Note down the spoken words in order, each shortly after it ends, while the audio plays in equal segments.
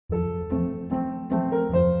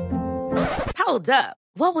Hold up.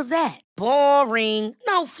 What was that? Boring.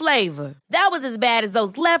 No flavor. That was as bad as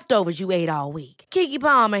those leftovers you ate all week. Keke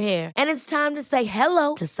Palmer here, and it's time to say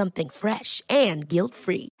hello to something fresh and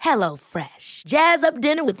guilt-free. Hello Fresh. Jazz up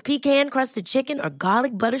dinner with pecan-crusted chicken or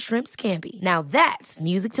garlic butter shrimp scampi. Now that's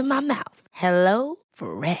music to my mouth. Hello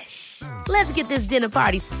Fresh. Let's get this dinner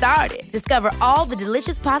party started. Discover all the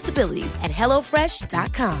delicious possibilities at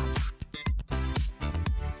hellofresh.com.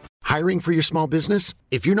 Hiring for your small business?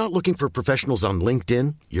 If you're not looking for professionals on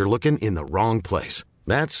LinkedIn, you're looking in the wrong place.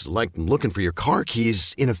 That's like looking for your car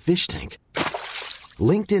keys in a fish tank.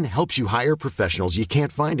 LinkedIn helps you hire professionals you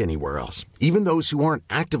can't find anywhere else, even those who aren't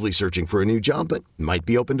actively searching for a new job but might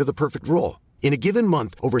be open to the perfect role. In a given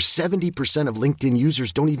month, over 70% of LinkedIn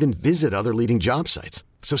users don't even visit other leading job sites.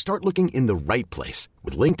 So start looking in the right place.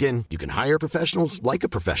 With LinkedIn, you can hire professionals like a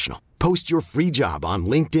professional. Post your free job on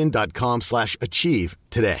linkedin.com/achieve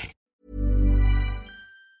today.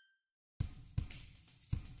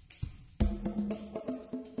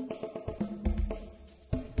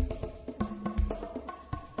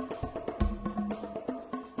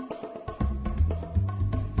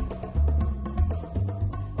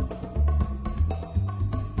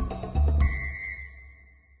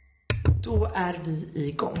 Då är vi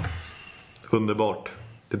igång. Underbart.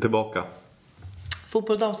 Det är tillbaka.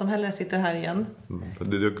 Fotboll och damsamhälle sitter här igen.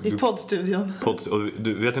 I poddstudion.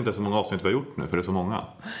 Du vet inte så många avsnitt vi har gjort nu, för det är så många.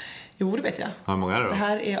 Jo, det vet jag. Hur många är det då? Det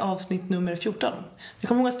här är avsnitt nummer 14. Jag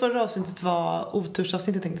kommer ihåg att förra avsnittet var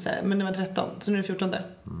otursavsnittet, tänkte jag säga. Men det var 13, så nu är det 14.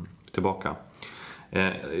 Tillbaka.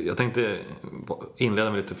 Jag tänkte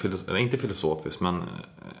inleda med lite, inte filosofiskt, men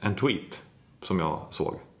en tweet som jag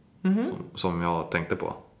såg. Som jag tänkte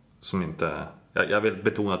på. Som inte, jag vill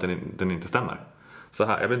betona att den inte stämmer. Så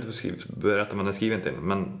här, jag vill inte berätta vad den skriver inte,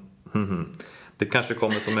 men det kanske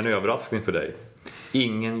kommer som en överraskning för dig.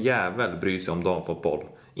 Ingen jävel bryr sig om damfotboll.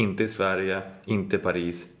 Inte i Sverige, inte i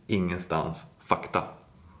Paris, ingenstans. Fakta.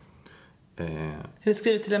 Är det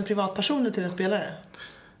skrivet till en privatperson eller till en spelare?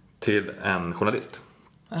 Till en journalist.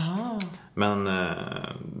 Aha. Men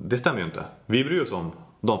det stämmer ju inte. Vi bryr oss om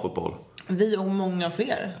damfotboll. Vi och många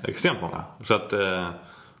fler. Extremt många. Så att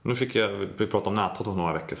nu fick vi prata om näthat för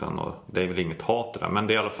några veckor sedan, och det är väl inget hat där, men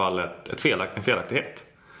det är i alla fall en felaktighet.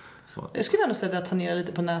 Jag skulle ändå säga att han ner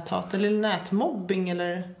lite på näthat eller nätmobbing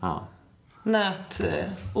eller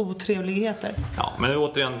otrevligheter. Ja, men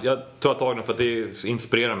återigen, jag tar tag i för att det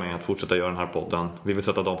inspirerar mig att fortsätta göra den här podden. Vi vill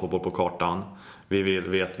sätta damfotboll på kartan. Vi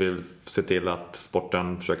vill se till att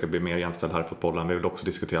sporten försöker bli mer jämställd här i fotbollen. Vi vill också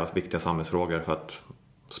diskutera viktiga samhällsfrågor, för att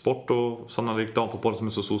sport och sannolikt damfotboll som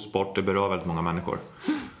är så stor sport, det berör väldigt många människor.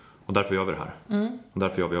 Och därför gör vi det här. Och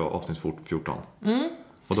därför gör vi avsnitt 14.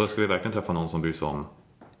 Och då ska vi verkligen träffa någon som bryr sig om.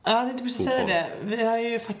 Ja, jag tänkte precis säga det. Vi har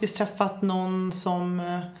ju faktiskt träffat någon som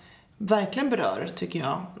verkligen berör, tycker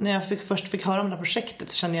jag. När jag först fick höra om det här projektet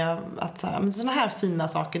så kände jag att sådana här fina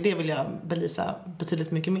saker, det vill jag belysa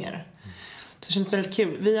betydligt mycket mer. Så det känns väldigt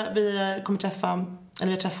kul. Vi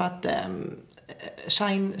har träffat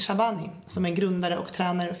Shaheen Shabani, som är grundare och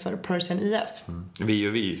tränare för Persian IF.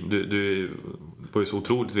 Vi. Du var ju så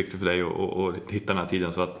otroligt viktigt för dig att hitta den här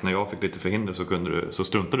tiden, så att när jag fick lite förhinder så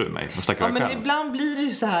struntade du mig och stack iväg själv. Men ibland blir det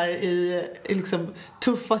ju så här i liksom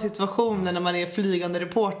tuffa situationer när man är flygande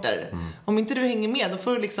reporter. Om inte du hänger med, då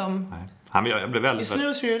får du liksom... Nej, men jag blev väldigt... You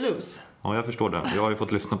snooze, you lose. Ja, jag förstår det. Jag har ju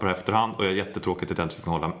fått lyssna på det efterhand, och jag är jättetråkigt att jag inte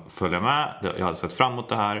kan följa med. Jag hade sett fram emot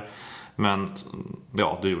det här, men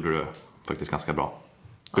ja, du gjorde det faktiskt ganska bra.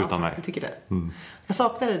 Utan mig. Jag tycker det. Jag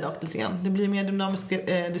saknar dig dock lite grann. Det blir mer dynamisk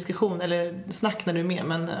diskussion eller snack när du är med,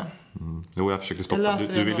 men... Jo, jag försökte stoppa.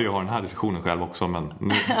 Du ville ju ha den här diskussionen själv också, men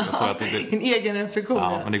nu, jag sa att en egen reflektion.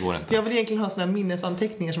 Ja, men det går inte. Jag vill egentligen ha såna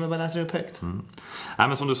minnesanteckningar som jag bara läser upp högt. Nej,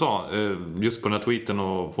 men som du sa, just på den här tweeten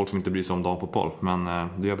och folk som inte bryr sig om damfotboll, men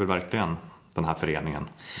det gör väl verkligen den här föreningen.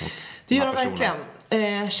 Det gör de verkligen.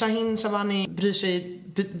 Shaheen Shabani bryr sig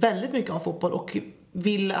väldigt mycket om fotboll och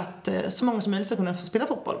vill att så många som möjligt ska kunna få spela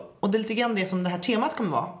fotboll. Och det är lite grann det som det här temat kommer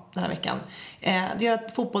vara den här veckan. Det gör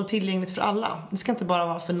att fotboll är tillgängligt för alla. Det ska inte bara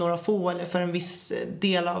vara för några få eller för en viss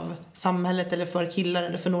del av samhället, eller för killar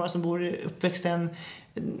eller för några som bor uppväxt i en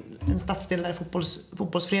stadsdel där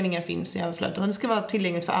fotbollsföreningar finns i överflöd. Utan det ska vara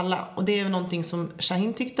tillgängligt för alla. Och det är någonting som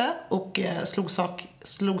Shaheen tyckte och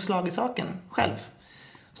slog slag i saken själv.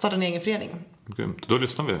 Startade en egen förening. Grymt. Då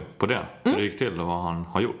lyssnar vi på det. Hur det gick till och vad han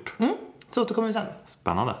har gjort. Så återkommer vi sen.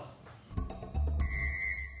 Spännande.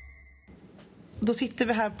 Då sitter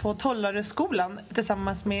vi här på Tollaröskolan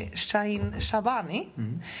tillsammans med Shaheen Shabani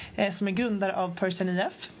som är grundare av Persian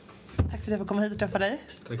IF. Tack för att jag får komma hit och träffa dig.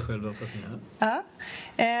 Tack själv för att ni är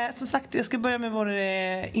här. Som sagt, jag ska börja med vår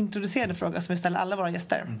introducerande fråga som vi ställer alla våra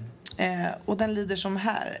gäster. Och den lyder som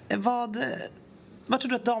här. Vad Vad tror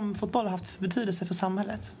du att damfotboll har haft för betydelse för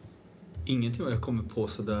samhället? Ingenting vad jag kommer på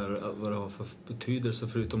så där vad det har för betydelse,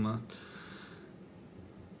 förutom att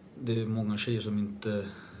det är många tjejer som inte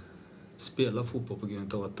spelar fotboll på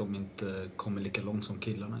grund av att de inte kommer lika långt som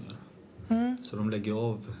killarna gör. Så de lägger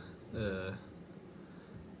av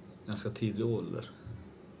ganska tidig ålder.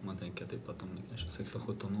 Om man tänker typ att de är kanske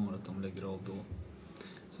 16-17 år, att de lägger av då.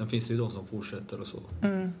 Sen finns det ju de som fortsätter och så.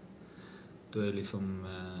 Då är det liksom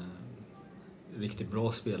riktigt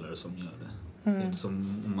bra spelare som gör det. Det är inte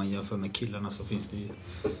som om man jämför med killarna, så finns det ju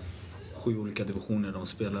 7 olika divisioner de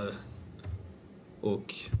spelar.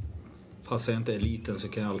 Och passar jag inte eliten så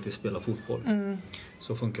kan jag alltid spela fotboll.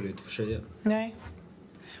 Så funkar det inte för tjejer. Nej.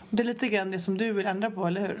 Det är lite grann det som du vill ändra på,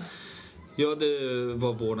 eller hur? Ja, det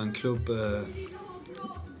var våran klubb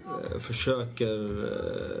försöker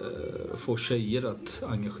få tjejer att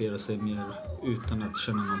engagera sig mer utan att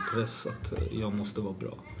känna någon press att jag måste vara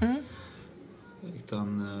bra.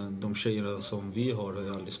 Utan de tjejerna som vi har ju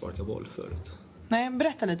aldrig sparkat boll förut. Nej,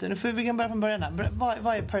 berätta lite nu, för vi kan börja från början här.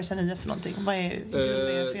 Vad är Persian IF för någonting? Vad är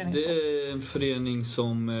föreningen? Det är en förening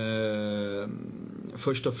som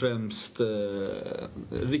först och främst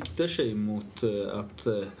riktar sig mot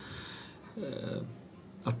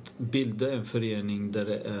att bilda en förening där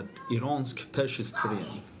det är ett iransk-persisk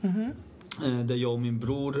förening. Där jag och min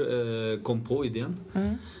bror kom på idén.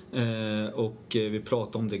 Och vi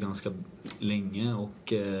pratade om det ganska länge,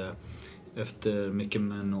 och efter mycket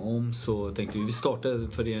men och om så tänkte vi starta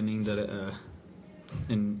en förening där det är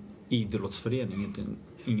en idrottsförening,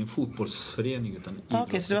 ingen fotbollsförening utan idrottsförening.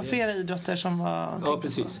 Okej, så det var flera idrotter som var... Ja,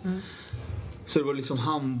 precis. Så det var liksom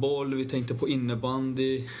handboll, vi tänkte på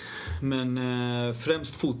innebandy, men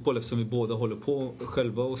främst fotboll, eftersom vi båda håller på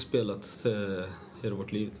själva och spelat hela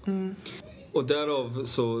vårt liv. Och därav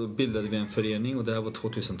så bildade vi en förening, och det här var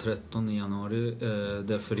 2013 i januari,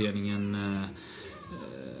 där föreningen,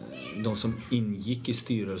 de som ingick i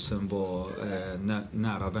styrelsen var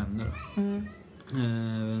nära vänner.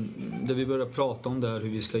 Där vi började prata om det här, hur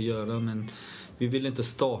vi ska göra, men vi ville inte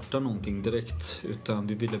starta någonting direkt, utan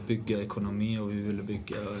vi ville bygga ekonomi och vi ville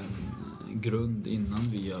bygga en grund innan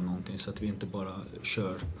vi gör någonting, så att vi inte bara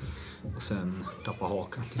kör och sen tappar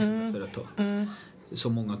hakan efter ett tag. Så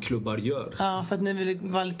många klubbar gör. Ja, för att ni ville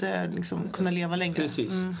vara lite, liksom, kunna leva längre.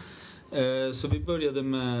 Precis. Så vi började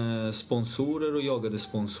med sponsorer och jagade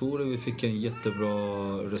sponsorer. Vi fick en jättebra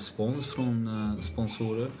respons från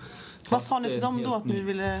sponsorer. Vad sa ni till dem då att ni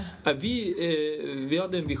ville... Vi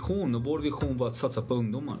hade en vision, och vår vision var att satsa på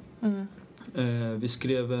ungdomar. Vi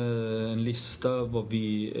skrev en lista vad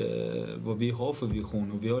vi har för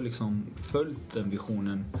vision, och vi har liksom följt den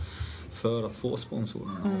visionen för att få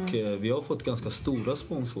sponsorerna. Och vi har fått ganska stora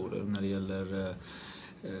sponsorer när det gäller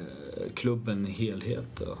klubben i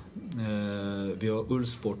helhet. Vi har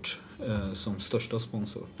Ullsport som största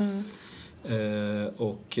sponsor.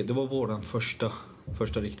 Och det var våran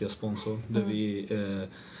första riktiga sponsor, där vi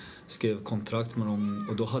skrev kontrakt med dem,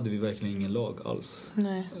 och då hade vi verkligen ingen lag alls.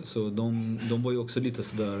 Nej. Så de var ju också lite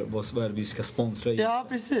sådär, vad är det vi ska sponsra i? Ja,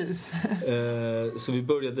 precis. Så vi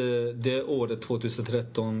började det året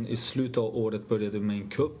 2013, i slutet av året började vi med en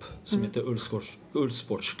cup som heter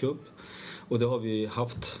Ullsports Cup, och det har vi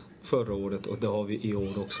haft förra året, och det har vi i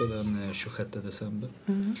år också, den 26 december.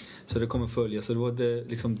 Så det kommer följa. Så det var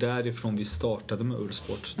liksom därifrån vi startade med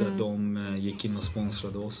Ullsport, där de gick in och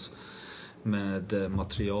sponsrade oss med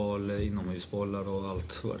material, inomhusbollar och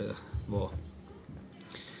allt vad det var.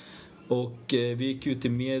 Och vi gick ut i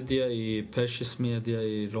media, i persisk media,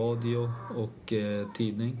 i radio och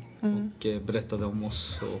tidning, och berättade om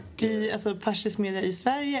oss. Och, Alltså persisk media i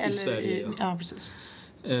Sverige? I eller Sverige, ja, precis.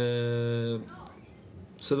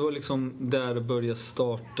 Så det var liksom där det började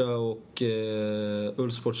starta, och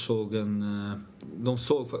Ullsport såg de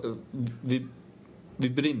såg, vi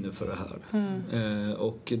brinner för det här.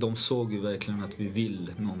 Och de såg ju verkligen att vi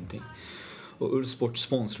vill någonting. Och Ullsport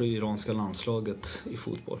sponsrar ju iranska landslaget i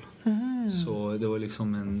fotboll. Så det var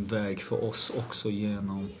liksom en väg för oss också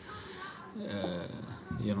genom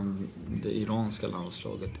det iranska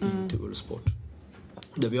landslaget in till Ullsport.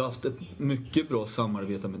 Där vi har haft ett mycket bra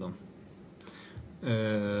samarbete med dem.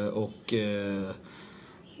 Och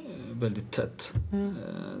väldigt tätt.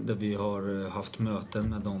 Där vi har haft möten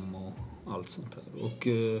med dem och allt sånt där. Och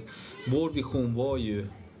vår vision var ju,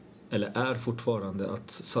 eller är fortfarande,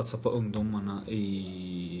 att satsa på ungdomarna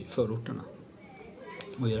i förorterna.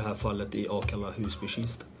 Och i det här fallet i Akalla, Husby,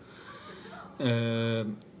 Kista.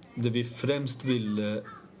 Där vi främst ville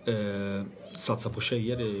satsa på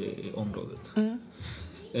tjejer i området.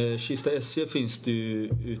 Kista SC finns det ju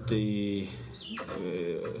ute i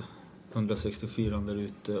 164 där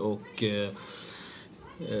ute, och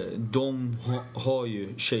de har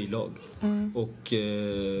ju tjejlag. Och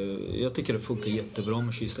jag tycker det funkar jättebra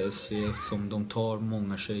med Kista SC eftersom de tar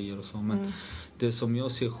många tjejer och så. Men det som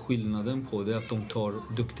jag ser skillnaden på, det är att de tar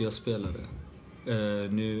duktiga spelare.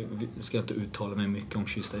 Nu ska jag inte uttala mig mycket om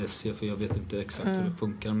Kista SC för jag vet inte exakt hur det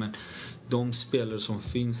funkar. Men de spelare som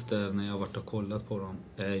finns där när jag har varit och kollat på dem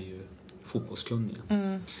är ju fotbollskunniga.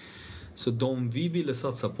 Så de vi ville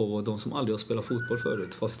satsa på var de som aldrig har spelat fotboll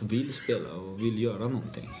förut fast vill spela och vill göra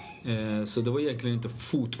någonting. Så det var egentligen inte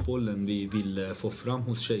fotbollen vi ville få fram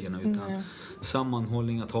hos tjejerna utan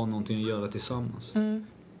sammanhållning, att ha någonting att göra tillsammans.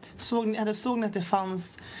 Såg ni att det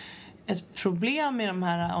fanns ett problem i de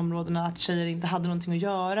här områdena att tjejer inte hade någonting att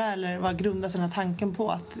göra, eller vad grundas den här tanken på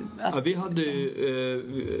att ja,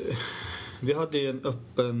 vi hade en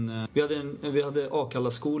öppen... Vi hade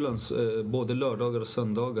Akalla-skolans både lördagar och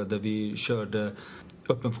söndagar där vi körde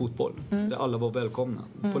öppen fotboll. Där alla var välkomna.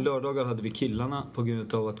 På lördagar hade vi killarna på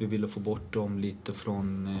grund av att vi ville få bort dem lite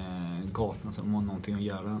från gatan så de har någonting att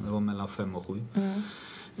göra. Det var mellan 5 och 7.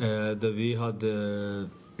 Där vi hade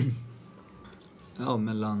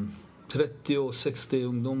mellan 30 och 60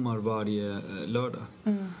 ungdomar varje lördag.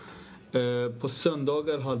 På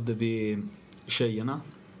söndagar hade vi tjejerna.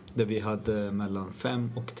 Där vi hade mellan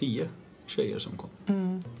 5 och 10 tjejer som kom.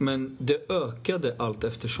 Men det ökade allt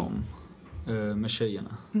eftersom med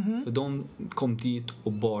tjejerna. För de kom dit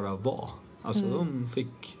och bara var. Alltså de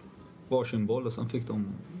fick varsin boll och sen fick de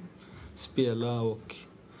spela och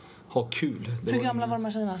ha kul. Hur gamla var de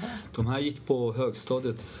här tjejerna? De här gick på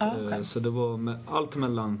högstadiet. Okay. Så det var allt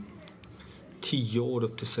mellan 10 år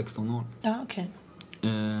upp till 16 år. Ja, okej.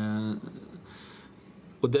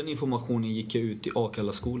 Och den informationen gick jag ut i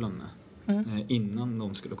Akalla-skolan med. Innan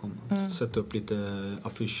de skulle komma. Sätta upp lite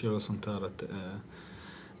affischer och sånt där. Att det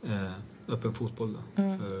är öppen fotboll då,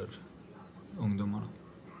 för ungdomarna.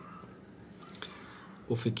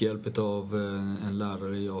 Och fick hjälp av en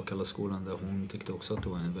lärare i Akalla-skolan där hon tyckte också att det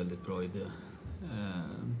var en väldigt bra idé.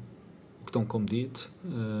 Och de kom dit.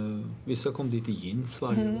 Vissa kom dit i jeans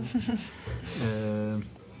varje år.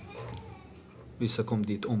 Vissa kom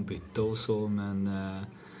dit ombytta och så, men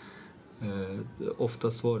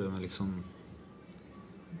oftast var det liksom...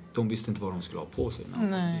 De visste inte vad de skulle ha på sig när de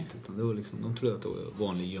kom dit, utan det var liksom, de trodde att det var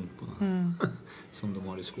vanlig gymporna som de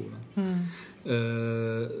har i skolan.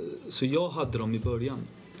 Så jag hade dem i början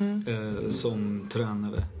som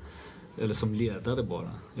tränare, eller som ledare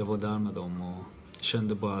bara. Jag var där med dem och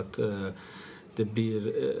kände bara att det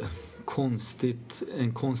blir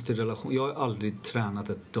en konstig relation. Jag har aldrig tränat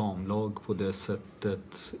ett damlag på det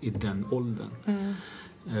sättet i den åldern.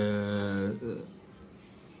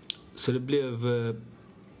 Så det blev...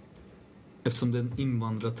 Eftersom det är ett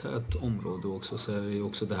invandratät område också, så är det ju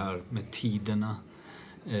också det här med tiderna.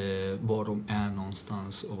 Var de är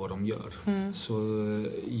någonstans och vad de gör. Så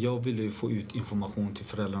jag ville ju få ut information till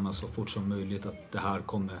föräldrarna så fort som möjligt att det här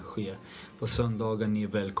kommer ske. På söndagar ni är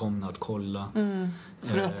välkomna att kolla.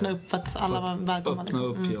 För att öppna upp för att alla var välkomna. Öppna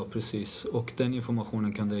upp, ja precis. Och den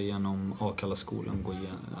informationen kan det genom Akalla-skolan gå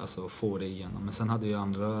igenom, alltså få det igenom. Men sen hade vi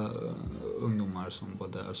andra ungdomar som var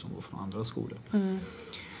där som var från andra skolor.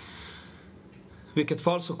 I vilket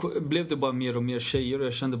fall så blev det bara mer och mer tjejer och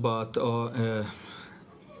jag kände bara att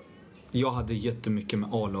jag hade jättemycket med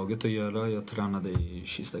A-laget att göra. Jag tränade i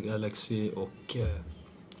Kista Galaxy och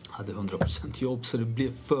hade 100% jobb så det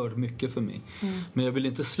blev för mycket för mig. Men jag ville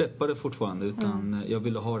inte släppa det fortfarande utan jag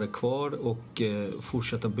ville ha det kvar och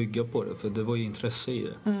fortsätta bygga på det för det var ju intresse i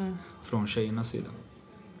det från tjejernas sida.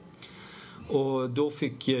 Och då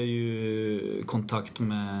fick jag ju kontakt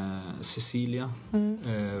med Cecilia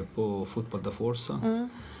på Fotboll da Forza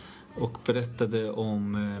och berättade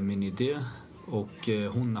om min idé och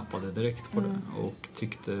hon nappade direkt på det och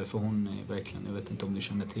tyckte, för hon är verkligen, jag vet inte om du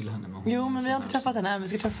känner till henne men hon, jo, men vi har inte träffat henne än, vi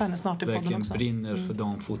ska träffa henne snart i podden också. Verkligen brinner för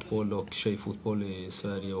damfotboll och tjejfotboll i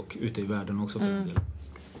Sverige och ute i världen också för en del.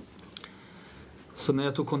 Så när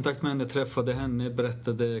jag tog kontakt med henne, träffade henne,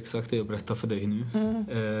 berättade exakt det jag berättar för dig nu.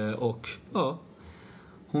 Och ja,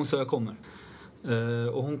 hon sa jag kommer.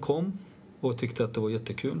 Och hon kom och tyckte att det var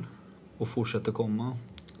jättekul och fortsatte komma.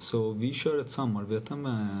 Så vi kör ett samarbete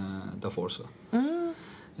med da Forza.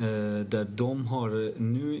 Där de har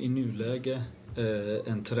nu i nuläge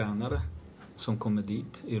en tränare som kommer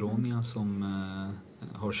dit, Ironia, som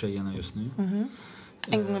har tjejerna just nu.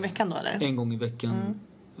 En gång i veckan då eller? En gång i veckan.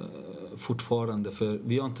 Fortfarande, för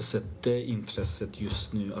vi har inte sett det intresset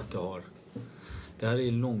just nu att det här är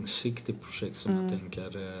ett långsiktigt projekt som jag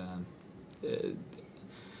tänker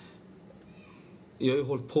jag har ju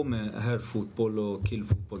hållit på med herrfotboll och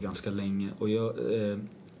killfotboll ganska länge och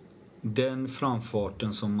den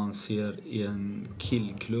framfarten som man ser i en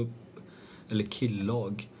killklubb eller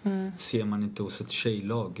killag ser man inte hos ett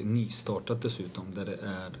tjejlag, nystartat dessutom, där det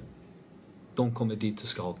är de kommer dit och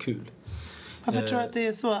ska ha kul. Varför tror du att det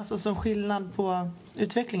är så, alltså, som skillnad på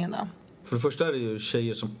utvecklingen då? För det första är det ju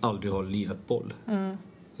tjejer som aldrig har lirat boll.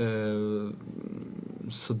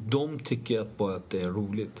 Så de tycker bara att det är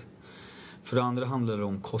roligt. För det andra handlar det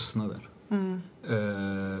om kostnader.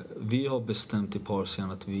 Vi har bestämt i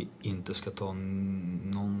Parsian att vi inte ska ta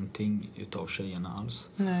någonting utav tjejerna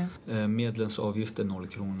alls. Nej. Medlemsavgift är 0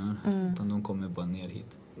 kronor. Utan de kommer bara ner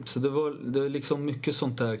hit. Så det är liksom mycket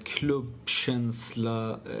sånt där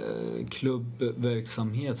klubbkänsla,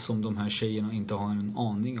 klubbverksamhet som de här tjejerna inte har en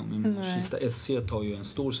aning om. Kista SC tar ju en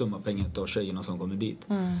stor summa pengar av tjejerna som kommer dit.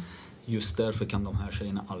 Just därför kan de här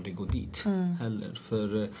tjejerna aldrig gå dit heller.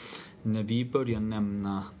 För när vi börjar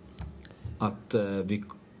nämna att vi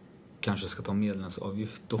kanske ska ta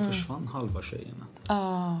medlemsavgift, då försvann halva tjejerna.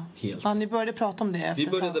 Helt. Ja, ni började prata om det efter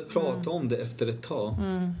Vi började prata om det efter ett tag.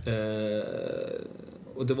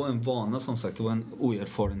 Och det var en vana, som sagt. Det var en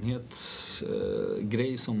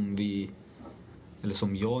oerfarenhetsgrej som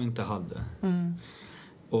som jag inte hade.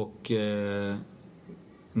 Och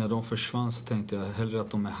när de försvann så tänkte jag hellre att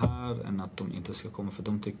de är här än att de inte ska komma. För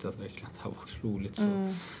de tyckte att verkligen att det här var roligt.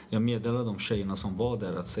 Så jag meddelade de tjejerna som var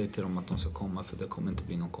där att säga till dem att de ska komma, för det kommer inte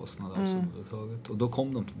bli någon kostnad alls överhuvudtaget. Och då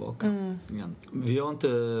kom de tillbaka igen. Vi har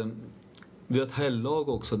ett herrlag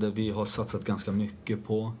också där vi har satsat ganska mycket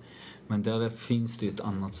på. Men där finns det ett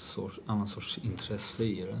annat sorts intresse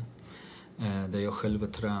i det. Där jag själv är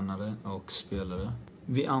tränare och spelare.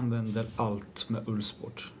 Vi använder allt med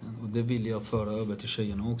ullsport. Och det vill jag föra över till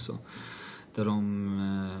tjejerna också. Där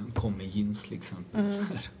de kommer jeans till exempel.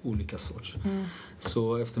 Olika sorts.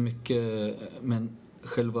 Så efter mycket... Men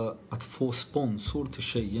själva att få sponsor till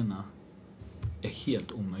tjejerna är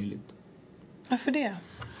helt omöjligt. Varför det?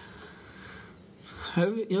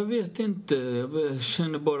 Jag vet inte. Jag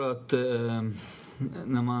känner bara att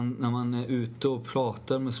när man är ute och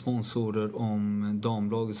pratar med sponsorer om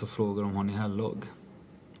damlaget så frågar de: har ni herrlag?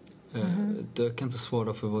 Jag kan inte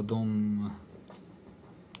svara för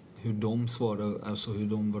hur de svarar, alltså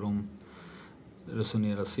vad de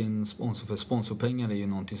resonerar sin sponsor. För sponsorpengar är ju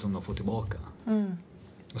någonting som de får tillbaka.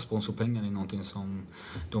 Och sponsorpengar är någonting som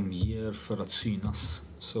de ger för att synas.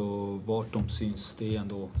 Så vart de syns, det är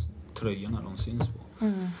ändå tröjorna de syns på.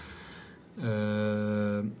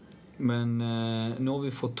 Men nu har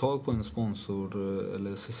vi fått tag på en sponsor,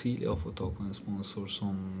 eller Cecilia har fått tag på en sponsor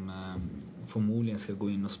som förmodligen ska gå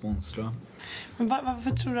in och sponsra. Men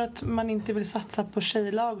varför tror du att man inte vill satsa på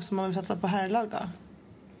tjejlag som man vill satsa på herrlag då?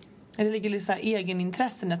 Eller ligger det så här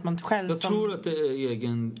egenintressen att man själv... Jag tror att det är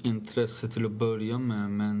egenintresse till att börja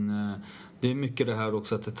med, men det är mycket det här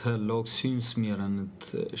också att ett herrlag syns mer än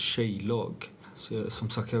ett tjejlag. Så, som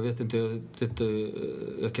sagt, jag vet inte,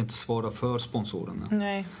 jag kan inte svara för sponsorerna.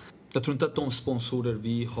 Nej. Jag tror inte att de sponsorer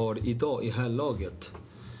vi har idag i herrlaget,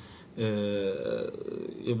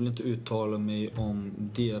 jag vill inte uttala mig om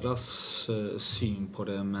deras syn på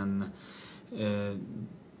det, men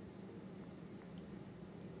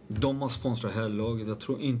de har sponsrat herrlaget. Jag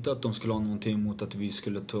tror inte att de skulle ha någonting emot att vi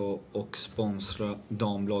skulle ta och sponsra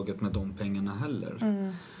damlaget med de pengarna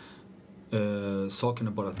heller. Saken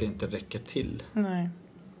är bara att det inte räcker till. Nej.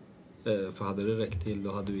 För hade det räckt till,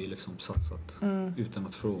 då hade vi liksom satsat utan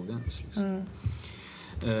att fråga ens liksom.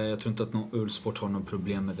 Jag tror inte att någon ullsport har någon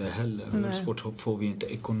problem med det heller. Ullsport får vi inte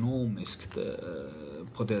ekonomiskt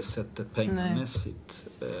på det sättet pengamässigt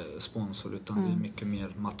sponsor, utan det är mycket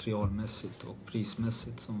mer materialmässigt och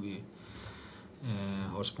prismässigt som vi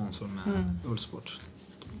har sponsor med ullsport.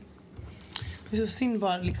 Det är så synd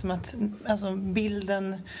bara liksom att alltså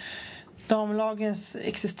bilden, damlagens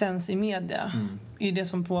existens i media är det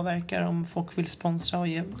som påverkar om folk vill sponsra och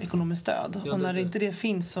ge ekonomiskt stöd. Och när inte det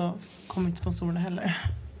finns så kommer inte sponsorerna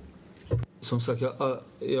heller. Som sagt,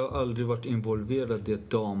 jag har aldrig varit involverad i ett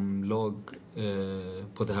damlag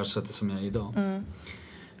på det här sättet som jag är idag.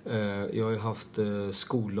 Jag har ju haft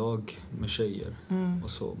skollag med tjejer och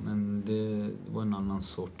så, men det var en annan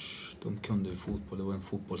sorts, de kunde ju fotboll, det var en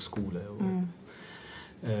fotbollsskola.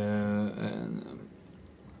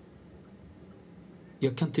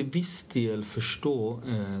 Jag kan till viss del förstå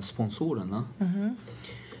sponsorerna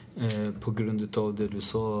på grund av det du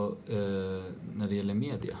sa när det gäller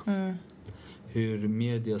media. Hur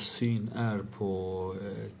medias syn är på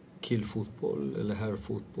killfotboll eller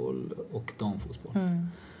herrfotboll och damfotboll.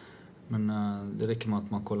 Men det räcker med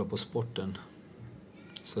att man kollar på sporten,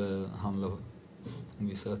 så handlar, om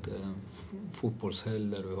vi säger att det är en fotbollshelg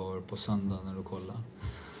där du har på söndag när du kollar,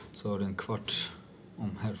 så har du en kvart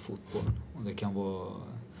om herrfotboll, och det kan vara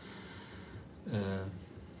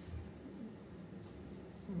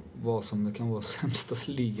vara som det kan vara sämsta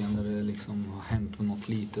ligan där det liksom har hänt med något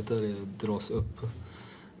litet där det dras upp.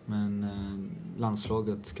 Men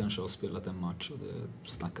landslaget kanske har spelat en match och det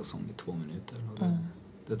snackas om i 2 minuter. Och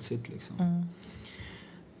that's it liksom.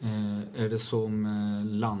 Är det som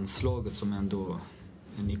landslaget som ändå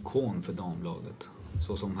en ikon för damlaget?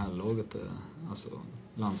 Så som herrlaget är, alltså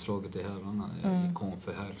landslaget i herrarna är ikon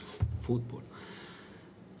för herrfotboll.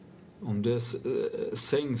 Om det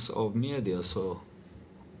sänks av media så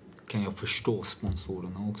kan jag förstå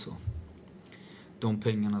sponsorerna också. De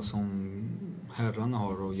pengarna som herrarna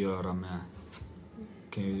har att göra med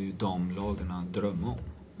kan ju damlagarna drömma om.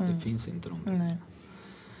 Det finns inte de pengarna. Nej.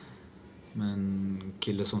 Men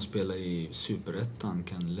kille som spelar i Superettan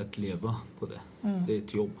kan lätt leva på det. Det är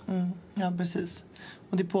ett jobb. Ja, precis.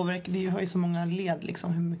 Och det påverkar, det har ju så många led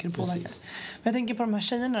liksom, hur mycket det påverkar. Precis. Men jag tänker på de här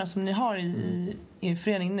tjejerna som ni har i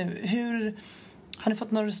föreningen nu. Har ni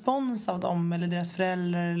fått någon respons av dem eller deras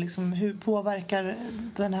föräldrar? Liksom, hur påverkar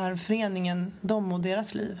den här föreningen dem och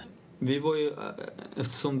deras liv? Vi var ju,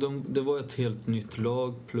 eftersom det var ett helt nytt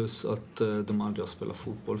lag plus att de aldrig har spelat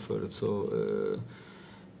fotboll förut så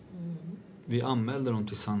vi anmälde dem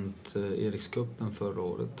till Sankt Erikscupen förra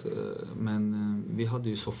året. Men vi hade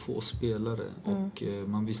ju så få spelare och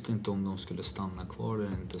man visste inte om de skulle stanna kvar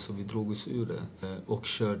eller inte. Så vi drog oss ur det och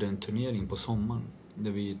körde en turnering på sommaren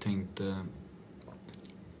där vi tänkte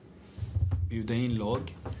bjuda in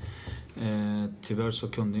lag. Tyvärr så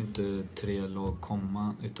kunde inte 3 lag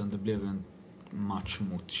komma utan det blev en match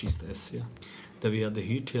mot Kista SC. Där vi hade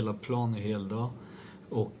hyrt hela planen hela dag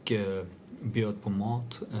och bjöd på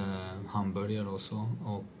mat, hamburgare och så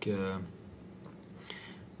och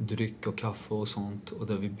dryck och kaffe och sånt och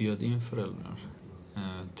där vi bjöd in föräldrar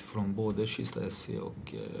från både Kista SC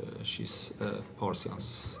och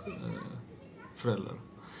Parsians föräldrar.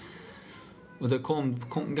 Och det kom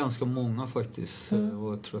ganska många faktiskt.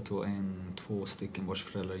 Och jag tror att det var 1-2 stycken vars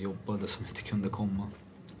föräldrar jobbade som inte kunde komma.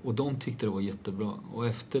 Och de tyckte det var jättebra. Och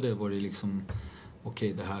efter det var det liksom,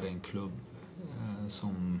 okej, det här är en klubb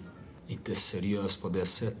som inte är seriös på det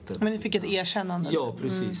sättet. Men ni fick ett erkännande? Ja,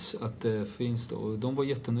 precis. Att det finns då. Och de var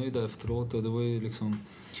jättenöjda efteråt. Och det var ju liksom,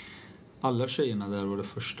 alla tjejerna där var det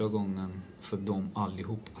första gången för dem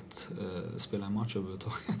allihop att spela en match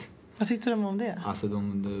överhuvudtaget. Vad tyckte de om det? Alltså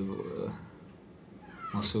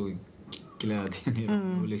man såg glädjen i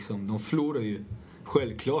dem och liksom, de förlorade ju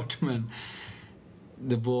självklart men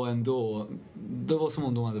det var ändå, det var som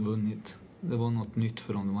om de hade vunnit. Det var något nytt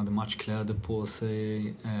för dem, de hade matchkläder på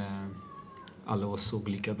sig, alla såg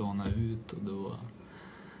likadana ut och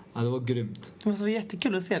det var grymt. Det var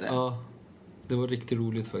jättekul att se det. Ja, det var riktigt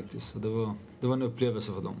roligt faktiskt. Det var en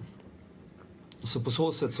upplevelse för dem. Så på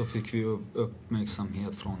så sätt så fick vi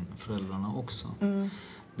uppmärksamhet från föräldrarna också.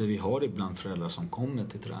 Där vi har ibland föräldrar som kommer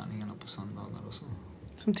till träningarna på söndagar och så.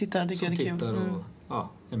 Som tittar, tycker jag det är kul. Och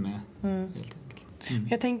är med helt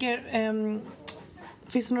enkelt. Jag tänker,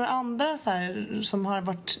 finns det några andra så här, som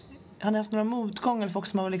har ni haft några motgångar eller folk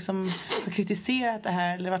som har kritiserat det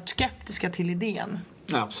här eller varit skeptiska till idén?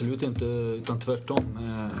 Nej, absolut inte, utan tvärtom.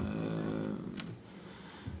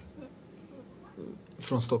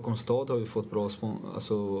 Från Stockholms stad har vi fått bra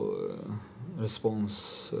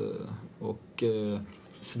respons och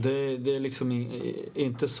så det är liksom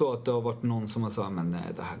inte så att det har varit någon som har sagt men nej,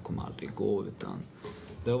 det här kommer aldrig gå, utan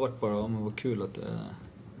det har varit bara, men vad kul att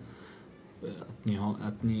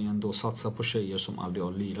ni ändå satsar på tjejer som aldrig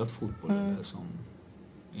har lirat fotboll eller som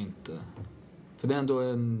inte, för det är ändå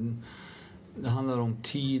det handlar om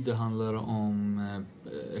tid, det handlar om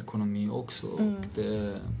ekonomi också och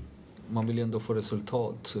man vill ändå få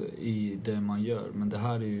resultat i det man gör. Men det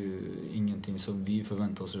här är ju ingenting som vi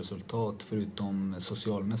förväntar oss resultat förutom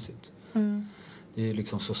socialmässigt. Det är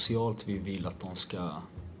liksom socialt vi vill att de ska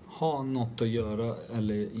ha något att göra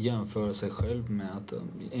eller jämföra sig själv med att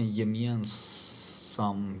en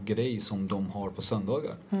gemensam grej som de har på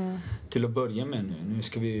söndagar. Till att börja med nu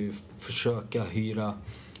ska vi försöka hyra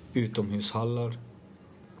utomhushallar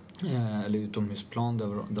eller utomhusplan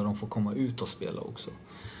där de får komma ut och spela också.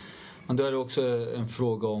 Men det är också en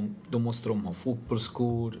fråga om, då måste de ha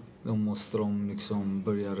fotbollsskor, då måste de liksom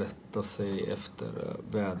börja rätta sig efter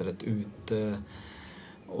vädret ute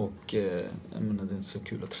och jag menar, det är inte så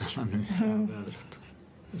kul att träna nu i vädret.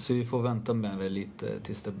 Så vi får vänta med det lite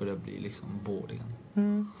tills det börjar bli liksom vår igen.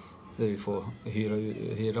 Där vi får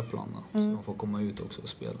hyra planer så de får komma ut också och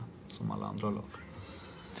spela som alla andra lag.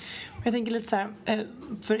 Jag tänker lite så här,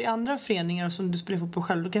 för i andra föreningar som du spelar fotboll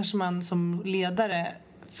själv, då kanske man som ledare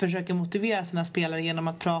försöker motivera sina spelare genom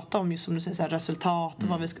att prata om just som du säger så här, resultat och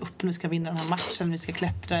vad vi ska uppnå, vi ska vinna den här matchen, vi ska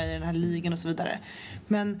klättra i den här ligan och så vidare.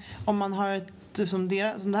 Men om man har som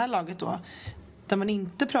det här laget då, där man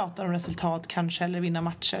inte pratar om resultat kanske eller vinna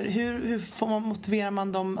matcher. Hur motiverar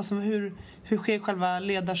man dem? Alltså hur sker själva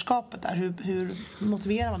ledarskapet där? Hur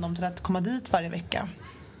motiverar man dem till att komma dit varje vecka?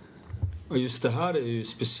 Och just det här är ju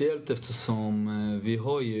speciellt eftersom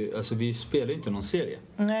vi spelar inte någon serie.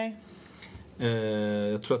 Nej.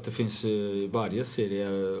 Jag tror att det finns varje serie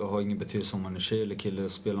har ingen betydelse om man är tjej eller kille.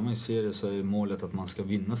 Spelar man i serie så är målet att man ska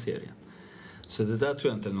vinna serien. Så det där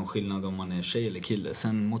tror jag inte är någon skillnad om man är tjej eller kille.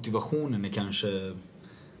 Sen motivationen är kanske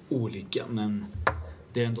olika, men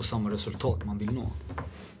det är ändå samma resultat man vill nå.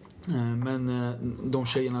 Men de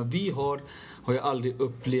tjejerna har ju aldrig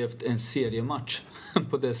upplevt en seriematch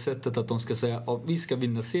på det sättet att de ska säga att vi ska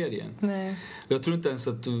vinna serien. Nej. Jag tror inte ens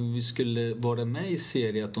att vi skulle vara med i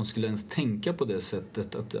serien, att de skulle ens tänka på det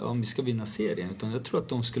sättet att vi ska vinna serien, utan jag tror att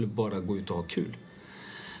de skulle bara gå ut och ha kul.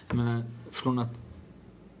 Men från att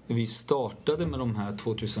vi startade med de här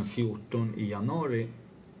 2014 i januari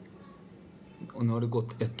och nu har det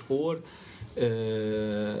gått 1 år,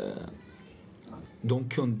 de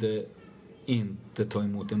kunde inte ta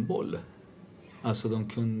emot en boll. Alltså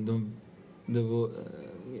det var,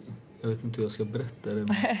 jag vet inte hur jag ska berätta det,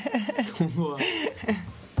 men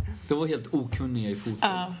de var helt okunniga i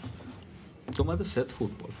fotboll. De hade sett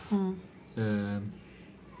fotboll.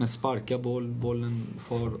 Men sparka bollen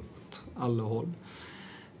far åt alla håll.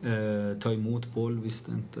 Ta emot boll,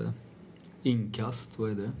 visste inte. Inkast,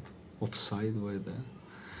 vad är det? Offside, vad är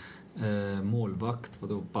det? Målvakt, vad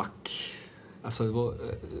då? Back. Alltså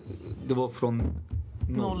det var från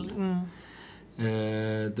noll.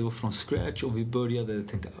 Det var från scratch och vi började,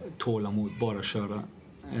 tänkte tålamod, bara köra.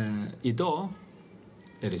 Idag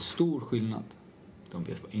är det stor skillnad. De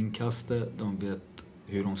vet vad inkast är, de vet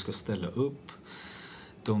hur de ska ställa upp.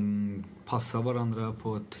 De passar varandra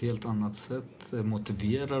på ett helt annat sätt,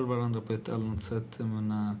 motiverar varandra på ett annat sätt. Jag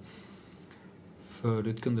menar,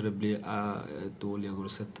 förut kunde det bli dålig, jag går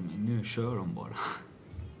och sätter mig. Nu kör de bara.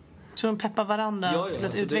 Så de peppar varandra till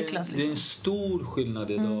att utvecklas? Det är en stor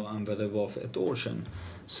skillnad idag än vad det var för 1 år sedan.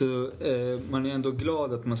 Så man är ändå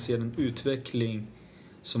glad att man ser en utveckling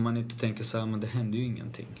som man inte tänker så här, men det händer ju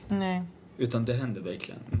ingenting. Nej. Utan det händer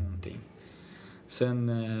verkligen någonting.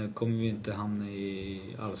 Sen kommer vi inte hamna i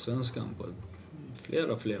Allsvenskan på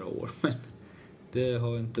flera år. Men det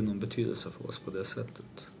har inte någon betydelse för oss på det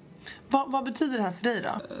sättet. Vad betyder det här för dig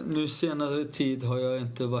då? Nu senare tid har jag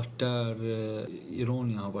inte varit där,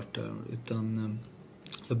 Ironia har varit där, utan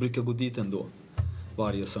jag brukar gå dit ändå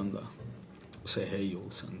varje söndag och säga hej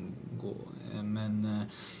och sen gå. Men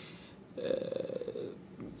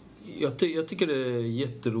jag tycker det är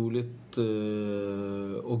jätteroligt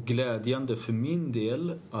och glädjande för min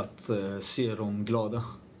del att se dem glada.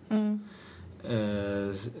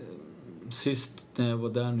 Sist när jag var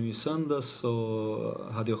där nu i söndags så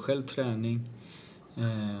hade jag själv träning.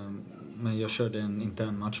 Men jag körde en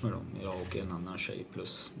intern match med dem, jag och en annan tjej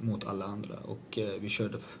plus mot alla andra. Och vi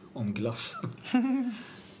körde om glass.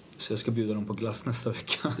 Så jag ska bjuda dem på glass nästa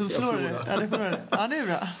vecka. Du förlorar. Ja, det förlorar. Ja, det är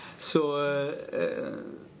bra. Så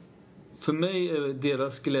för mig är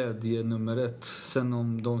deras glädje nummer 1. Sen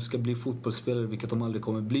om de ska bli fotbollsspelare, vilket de aldrig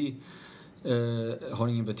kommer bli, har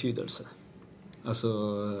ingen betydelse.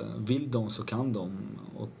 Alltså, vill de så kan de.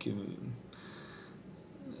 Och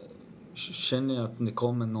känner jag att det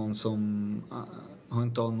kommer någon som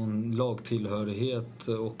inte har någon lagtillhörighet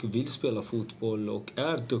och vill spela fotboll och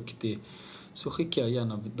är duktig, så skickar jag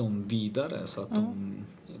gärna dem vidare. Så att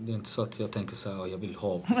det är inte så att jag tänker så här, jag vill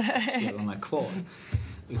ha spelarna kvar.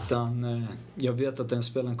 Utan jag vet att den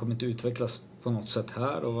spelaren kommer inte utvecklas på något sätt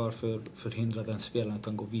här, och varför förhindra den spelaren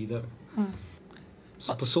utan gå vidare.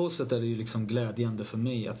 Så på så sätt är det ju liksom glädjande för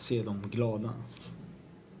mig att se dem glada.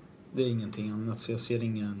 Det är ingenting annat, för jag ser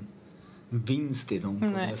ingen vinst i dem på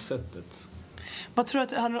det sättet. Vad tror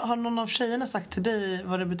du att, har någon av tjejerna sagt till dig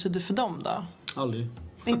vad det betyder för dem då? Aldrig.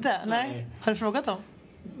 Inte? Nej. Har du frågat dem?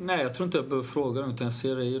 Nej, jag tror inte jag behöver fråga dem, utan jag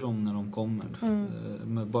ser det i dem när de kommer.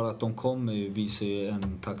 Men bara att de kommer visar ju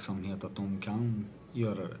en tacksamhet att de kan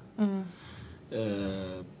göra det.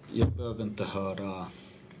 Jag behöver inte höra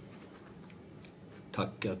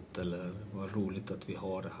tacket eller vad roligt att vi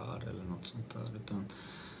har det här eller något sånt där, utan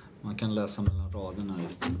man kan läsa mellan raderna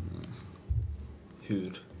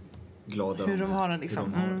hur glada hur de har det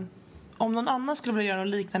liksom. Om någon annan skulle vilja göra någon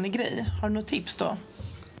liknande grej, har du något tips då?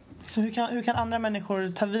 Liksom, hur kan andra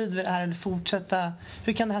människor ta vid det här eller fortsätta?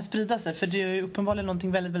 Hur kan det här sprida sig? För det är ju uppenbarligen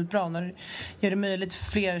någonting väldigt, väldigt bra när det gör det möjligt för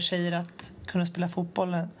fler tjejer att kunna spela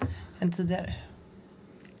fotboll än tidigare.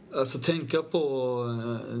 Alltså tänka på,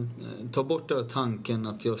 ta bort den tanken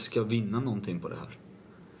att jag ska vinna någonting på det här.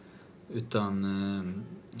 Utan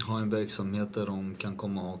ha en verksamhet där de kan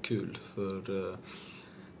komma och ha kul. För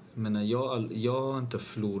Men jag har inte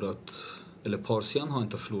förlorat, eller Parsian har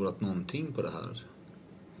inte förlorat någonting på det här.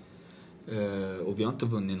 Och vi har inte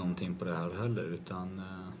vunnit någonting på det här heller, utan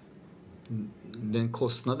den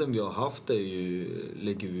kostnaden vi har haft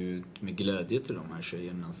lägger vi ut med glädje till de här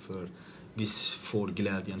tjejerna, för vi får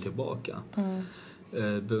glädjen tillbaka. Det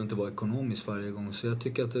behöver inte vara ekonomiskt varje gång, så jag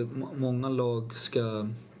tycker att många lag ska...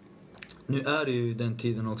 Nu är det ju den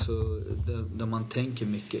tiden också där man tänker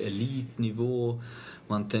mycket elitnivå.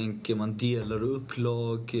 Man delar upp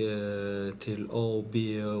lag till A och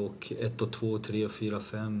B och 1 och 2, 3 och 4,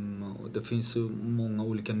 5. Och det finns så många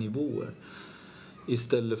olika nivåer.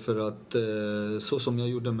 Istället för att, så som jag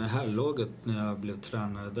gjorde med herrlaget när jag blev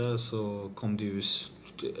tränare där, så kom det ju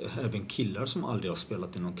även killar som aldrig har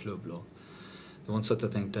spelat i någon klubblag. Det var inte så att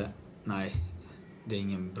jag tänkte, nej, det är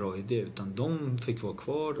ingen bra idé, utan de fick vara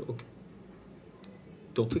kvar och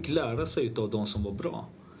de fick lära sig av de som var bra.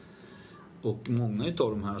 Och många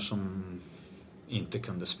av de här som inte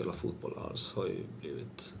kunde spela fotboll alls har ju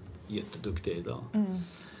blivit jätteduktiga idag.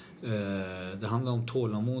 Det handlar om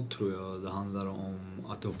tålamod, tror jag. Det handlar om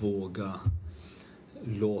att våga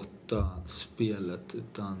låta spelet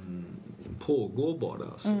utan pågå bara.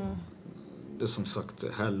 Alltså. Det är som sagt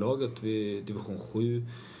herrlaget vid division 7.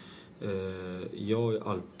 Jag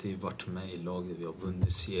har alltid varit med i laget. Vi har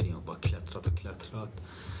vunnit serien och bara klättrat.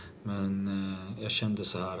 Men jag kände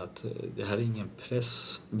så här att det här är ingen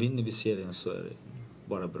press. Vinner vi serien så är det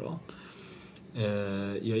bara bra.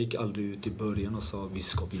 Jag gick aldrig ut i början och sa vi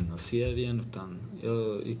ska vinna serien, utan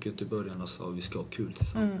jag gick ut i början och sa vi ska ha kul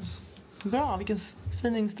tillsammans. Bra, vilken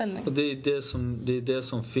fin inställning. Och det är det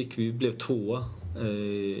som fick, vi blev 2.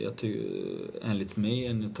 Jag tycker, enligt mig,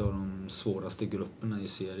 en av de svåraste grupperna i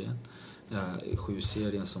serien. I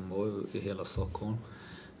 7-serien som var i hela Stockholm.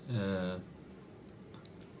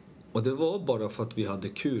 Och det var bara för att vi hade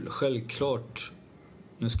kul. Självklart,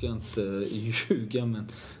 nu ska jag inte ljuga, men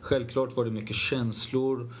självklart var det mycket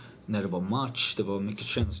känslor när det var match. Det var mycket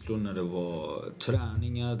känslor när det var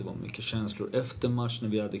träningar. Det var mycket känslor efter match när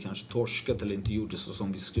vi hade kanske torskat eller inte gjort det så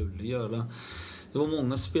som vi skulle göra. Det var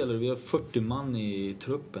många spelare, vi har 40 man i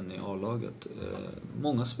truppen i A-laget.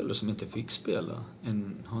 Många spelare som inte fick spela,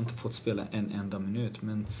 har inte fått spela en enda minut.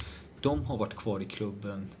 Men de har varit kvar i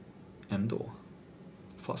klubben ändå,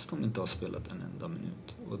 fast de inte har spelat en enda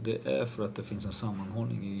minut. Och det är för att det finns en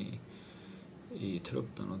sammanhållning i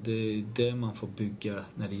truppen. Och det är det man får bygga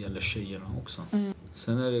när det gäller tjejerna också.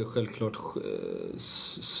 Sen är det självklart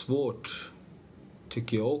svårt,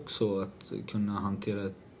 tycker jag också, att kunna hantera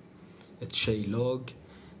ett tjejlag.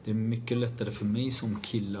 Det är mycket lättare för mig som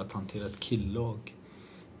kille att hantera ett killag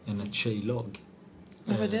än ett tjejlag.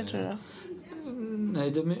 Varför det, tror du?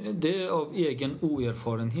 Nej, det är av egen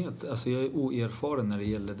oerfarenhet. Alltså jag är oerfaren när det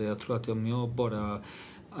gäller det. Jag tror att om jag bara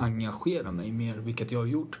engagerar mig mer, vilket jag har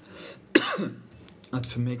gjort, att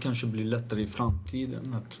för mig kanske blir lättare i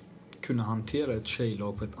framtiden att kunna hantera ett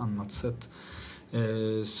tjejlag på ett annat sätt.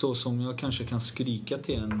 Så som jag kanske kan skrika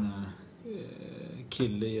till en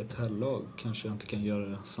kille i ett herrlag, kanske jag inte kan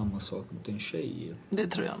göra samma sak mot en tjej. Det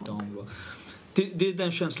tror jag nog. Det är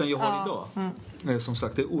den känslan jag har idag. Som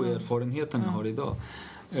sagt, det är oerfarenheten jag har idag.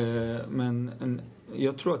 Men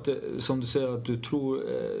jag tror att som du säger, att jag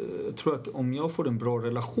tror att om jag får en bra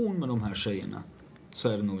relation med de här tjejerna, så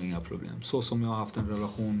är det nog inga problem. Så som jag har haft en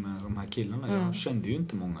relation med de här killarna. Jag kände ju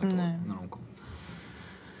inte många när de kom.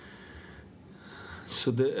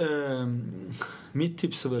 Så det är, mitt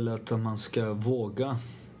tips är väl att man ska våga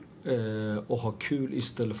och ha kul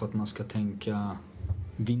istället för att man ska tänka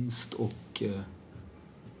vinst och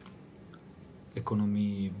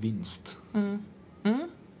ekonomivinst.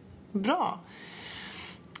 Bra.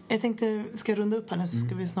 Jag tänkte, ska jag runda upp här nu så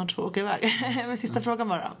ska vi snart få åka iväg. Men sista frågan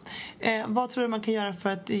bara. Vad tror du man kan göra för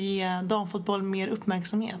att ge damfotboll mer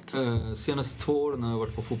uppmärksamhet? Senaste 2 åren har jag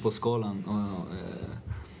varit på Fotbollsskalan och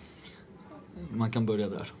man kan börja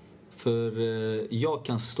där. För jag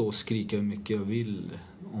kan stå och skrika hur mycket jag vill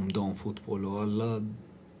om damfotboll, och alla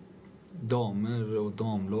damer och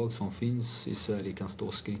damlag som finns i Sverige kan stå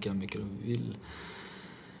och skrika hur mycket de vill.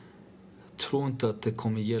 Jag tror inte att det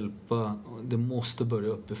kommer hjälpa. Det måste börja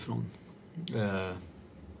uppifrån.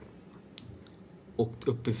 Och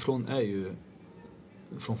uppifrån är ju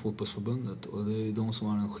från fotbollsförbundet, och det är de som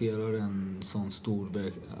arrangerar en sån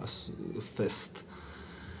stor fest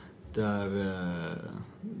där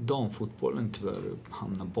damfotbollen tyvärr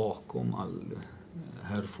hamnar bakom all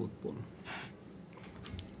herrfotboll.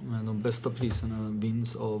 Men de bästa priserna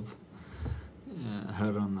vinns av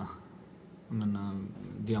herrarna. Jag menar,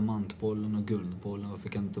 diamantbollen och guldbollen. Varför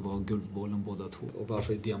kan det inte vara guldbollen båda två? Och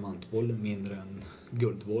varför är diamantbollen mindre än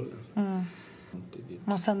guldbollen?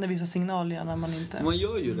 Man sänder vissa signaler när man inte... Man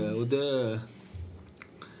gör ju det, och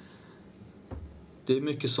det är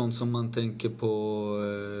mycket sånt som man tänker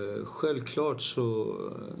på. Självklart så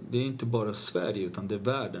det är inte bara Sverige utan det är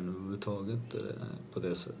världen överhuvudtaget på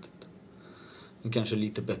det sättet. Det är kanske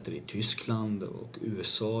lite bättre i Tyskland, och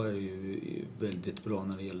USA är ju väldigt bra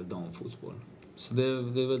när det gäller damfotboll. Så det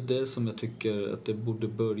är väl det som jag tycker att det borde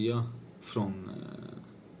börja från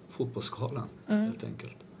fotbollsskalan helt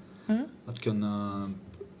enkelt. Att kunna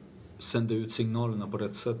sända ut signalerna på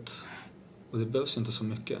rätt sätt. Och det behövs inte så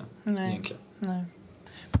mycket egentligen. Nej.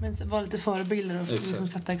 Men var lite förebilder och liksom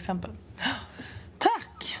sätta exempel.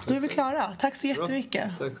 Tack! Då är vi klara. Tack så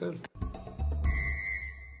jättemycket. Tack själv.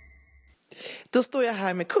 Då står jag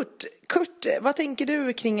här med Kurt. Kurt, vad tänker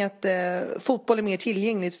du kring att fotboll är mer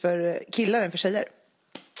tillgängligt för killar än för tjejer?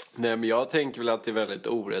 Nej, men jag tänker väl att det är väldigt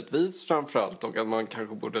orättvist framförallt, och att man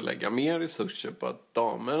kanske borde lägga mer resurser på att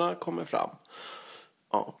damerna kommer fram.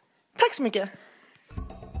 Ja. Tack så mycket.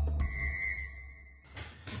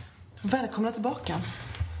 Välkomna tillbaka.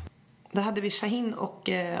 Där hade vi Shahin och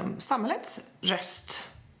samhällets röst.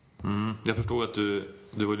 Jag förstod att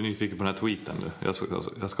du var nyfiken på den här tweeten nu.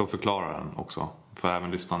 Jag ska förklara den också för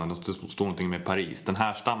även lyssnarna. Det står någonting med Paris. Den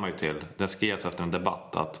här stammar ju till, det skrevs efter en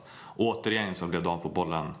debatt att återigen så blev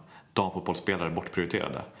damfotbollsspelare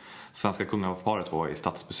bortprioriterade. Svenska kungaparet var i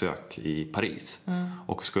statsbesök i Paris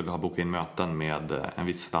och skulle ha bokat in möten med en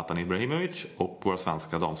viss Zlatan Ibrahimovic och våra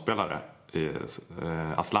svenska damspelare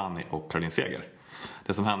Asllani och Caroline Seger.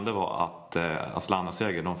 Det som hände var att Asllani och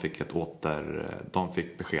Seger de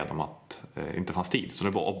fick besked om att det inte fanns tid, så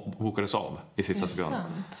det bokades av i sista sekund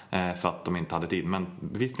för att de inte hade tid, men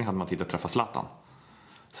bevisligen hade man tid att träffa Zlatan.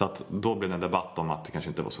 Så att då blev det en debatt om att det kanske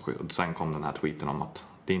inte var så sjukt. Sen kom den här tweeten om att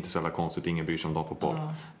det är inte så jävla konstigt, ingen bryr sig om damfotboll.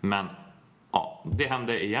 Men ja, det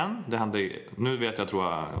hände igen. Nu vet jag, tror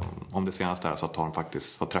jag, om det senaste här, så att de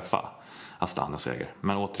faktiskt får träffa Asllani och Seger.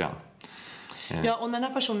 Men återigen. Ja, och när den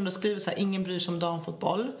här personen då skriver så här, ingen bryr sig om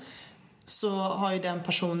damfotboll, så har ju den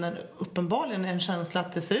personen uppenbarligen en känsla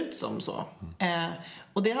att det ser ut som så.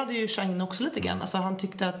 Och det hade ju Shahin också lite grann. Alltså han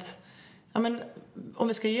tyckte att om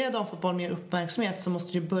vi ska ge damfotboll mer uppmärksamhet så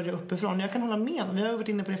måste det börja uppifrån. Jag kan hålla med. Vi har varit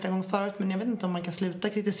inne på det flera gånger förut, men jag vet inte om man kan sluta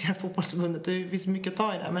kritisera fotbollsförbundet. Det finns mycket att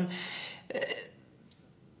ta i det. Men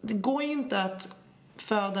det går ju inte att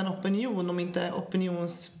föda en opinion om inte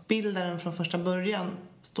opinionsbildaren från första början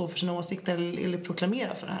står för sina åsikter eller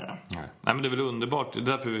proklamera för det här. Nej, men det är väl underbart. Det är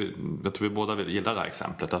därför jag tror vi båda vill gilla det här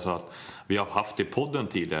exemplet. Alltså att vi har haft i podden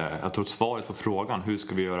tidigare, jag tror svaret på frågan hur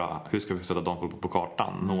ska vi sätta damfotboll på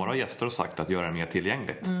kartan. Några gäster har sagt att göra det mer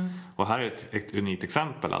tillgängligt. Och här är ett unikt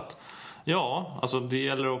exempel att alltså det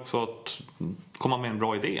gäller också att komma med en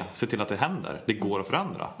bra idé, se till att det händer. Det går att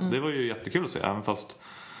förändra. Det var ju jättekul att se, även fast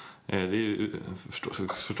det är ju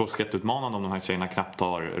förstås jätteutmanande om de här tjejerna knappt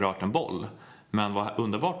har rört en boll. Men vad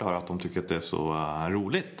underbart att höra att de tycker att det är så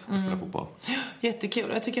roligt att spela fotboll. Jättekul.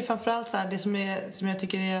 Jag tycker framförallt så här, det som jag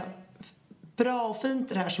tycker är bra och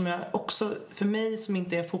fint i det här, som jag också, för mig som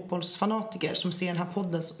inte är fotbollsfanatiker, som ser den här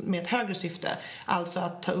podden med ett högre syfte, alltså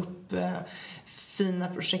att ta upp fina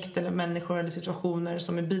projekt eller människor eller situationer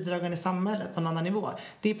som är bidragande i samhället på en annan nivå.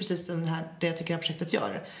 Det är precis det jag tycker det här projektet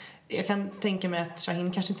gör. Jag kan tänka mig att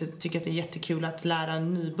Shahin kanske inte tycker att det är jättekul att lära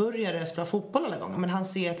nybörjare att spela fotboll alla gånger, men han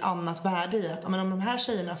ser ett annat värde i att om de här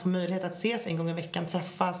tjejerna får möjlighet att ses en gång i veckan,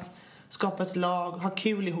 träffas, skapa ett lag, ha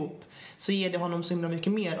kul ihop, så ger det honom så himla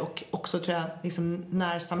mycket mer, och också tror jag liksom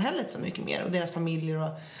närsamhället så mycket mer, och deras familjer och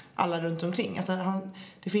alla runt omkring. Alltså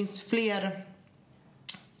det finns fler...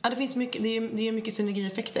 Ja, det finns mycket, det är mycket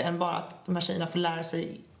synergieffekter än bara att de här tjejerna får lära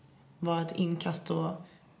sig vad ett inkast och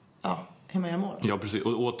hur man gör mål. Ja, precis.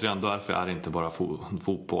 Och återigen, därför är det inte bara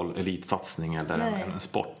fotboll, elitsatsning eller en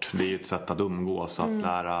sport. Det är ju ett sätt att umgås, att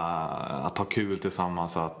lära, att ha kul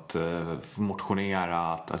tillsammans, att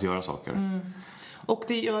motionera, att göra saker. Och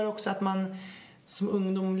det gör också att man som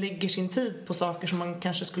ungdom lägger sin tid på saker som man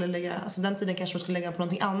kanske skulle lägga, alltså den tiden kanske man skulle lägga på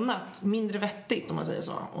någonting annat, mindre vettigt om man säger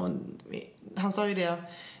så. Och han sa ju det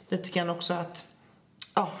lite grann också, att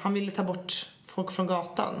han ville ta bort folk från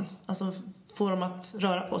gatan, alltså få dem att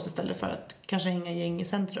röra på sig istället för att kanske hänga gäng i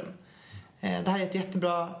centrum. Det här är ett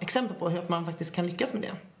jättebra exempel på hur man faktiskt kan lyckas med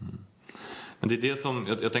det. Men det är det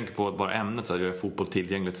som jag tänker på, bara ämnet så här, gör fotboll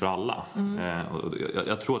tillgängligt för alla. Och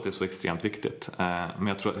jag tror att det är så extremt viktigt.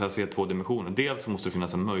 Men jag ser två dimensioner. Dels måste det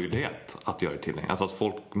finnas en möjlighet att göra det tillgängligt. Alltså att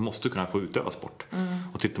folk måste kunna få utöva sport.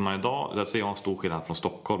 Och tittar man idag, jag ser en stor skillnad från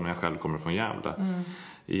Stockholm när jag själv kommer från Gävle.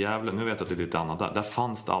 i Gävle, nu vet jag att det är lite annat där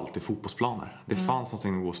fanns det alltid fotbollsplaner. Det fanns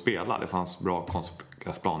någonting att gå och spela, det fanns bra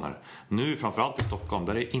konstgräsplaner. Nu framförallt i Stockholm,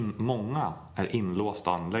 där är många är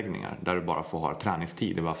inlåsta anläggningar där du bara får ha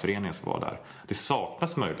träningstid, det är bara föreningen ska vara där. Det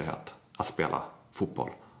saknas möjlighet att spela fotboll.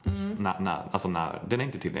 När den är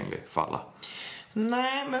inte tillgänglig för alla.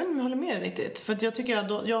 Nej, men jag håller med dig riktigt. För att jag tycker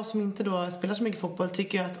att jag som inte då spelar så mycket fotboll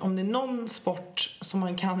tycker att om det är någon sport som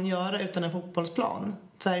man kan göra utan en fotbollsplan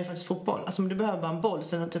så är det faktiskt fotboll. Alltså om du behöver bara en boll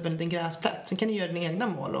så är det typ en liten gräsplätt. Sen kan du göra dina egna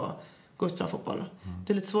mål och gå ut och spela fotboll.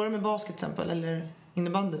 Det är lite svårare med basket till exempel eller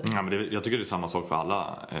innebandy. Ja, men jag tycker det är samma sak för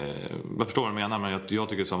alla. Jag förstår vad du menar, men jag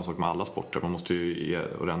tycker det är samma sak med alla sporter. Man måste ju ge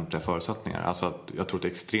ordentliga förutsättningar. Alltså jag tror att det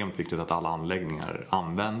är extremt viktigt att alla anläggningar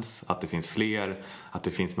används, att det finns fler, att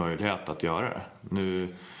det finns möjlighet att göra det.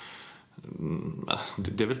 Nu,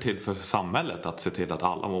 det är väl till för samhället att se till att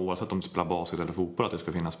alla, oavsett om de spelar basket eller fotboll, att det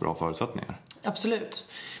ska finnas bra förutsättningar. Absolut.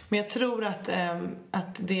 Men jag tror att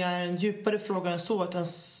det är en djupare fråga än så.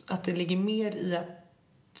 Att det ligger mer i att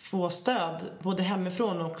få stöd både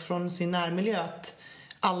hemifrån och från sin närmiljö, att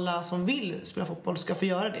alla som vill spela fotboll ska få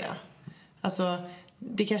göra det. Alltså,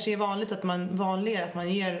 det kanske är vanligare att man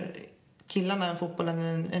ger killarna en fotboll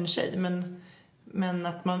än en tjej, men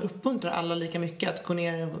att man uppmuntrar alla lika mycket att gå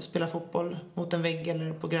ner och spela fotboll mot en vägg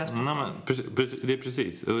eller på gräsplattan. Nej, men det är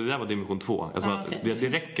precis. Det där var dimension 2. Jag tror att det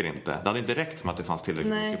räcker inte. Det hade inte räckt med att det fanns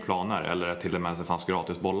tillräckligt mycket planer eller till och med att det fanns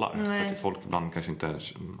gratis bollar. För att folk ibland kanske inte...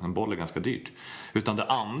 En boll är ganska dyrt. Utan det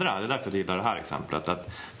andra, det är därför jag gillar det här exemplet, att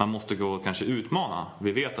man måste gå och kanske utmana.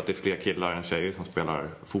 Vi vet att det är fler killar än tjejer som spelar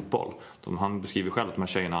fotboll. Han beskriver själv att de här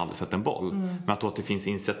tjejerna aldrig sett en boll. Men att det finns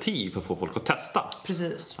initiativ för att få folk att testa.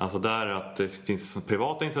 Precis. Alltså där att det finns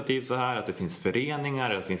privata initiativ så här, att det finns föreningar,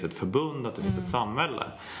 att det finns ett förbund, att det finns ett samhälle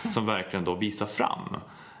som verkligen då visar fram.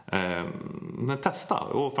 Men testa.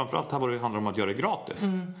 Och framförallt här var det handlar om att göra det gratis.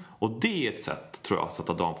 Och det är ett sätt, tror jag, att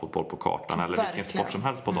sätta damfotboll på kartan eller vilken sport som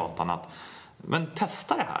helst på datan. Men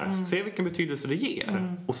testa det här. Se vilken betydelse det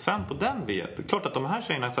ger. Och sen på den biten. Det är klart att de här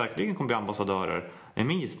tjejerna säkerligen kommer bli ambassadörer. En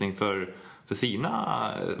gissning för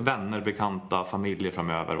sina vänner, bekanta, familjer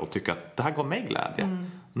framöver. Och tycka att det här gav mig glädje.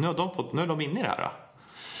 Nu är de inne i det här.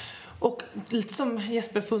 Och lite som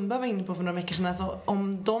Jesper Fundberg var inne på för några veckor sedan. Alltså,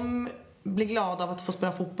 om de blir glada av att få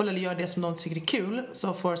spela fotboll eller gör det som de tycker är kul,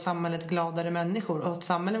 så får samhället gladare människor. Och ett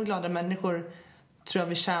samhälle med gladare människor tror jag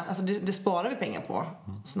det sparar vi pengar på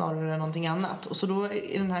snarare än någonting annat. Och så då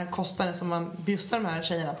är den här kostnaden som man bjussar de här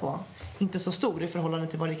tjejerna på inte så stor i förhållande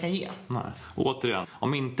till vad det kan ge. Nej. Och återigen,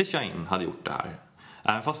 om inte Shaheen hade gjort det här,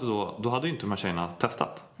 även fast då hade ju inte de här tjejerna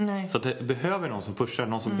testat. Nej. Så att det behöver någon som pushar,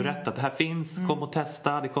 någon som berättar att det här finns, kom och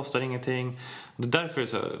testa, det kostar ingenting. Och det är därför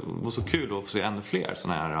det var så kul att få se ännu fler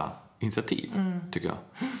sådana här initiativ, tycker jag.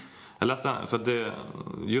 Jag läste, för det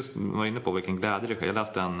just var inne på vilken glädje det sker. Jag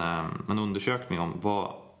läste en undersökning om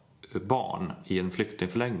vad barn i en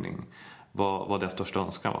flyktingförläggning, vad deras största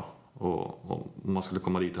önskan var. Och om man skulle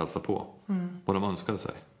komma dit och hälsa på. Vad de önskade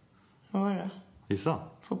sig. Vad var det? Gissa.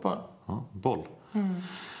 Fotboll. Ja, boll.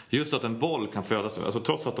 Just att en boll kan födas, alltså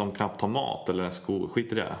trots att de knappt har mat eller en sko,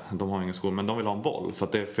 skit i det, de har ingen sko, men de vill ha en boll för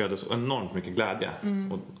att det föder så enormt mycket glädje.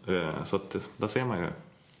 Och, så att där ser man ju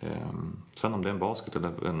sen om det är en basket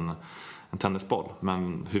eller en tennisboll,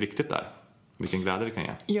 men hur viktigt det är, vilken glädje det kan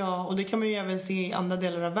ge. Ja, och det kan man ju även se i andra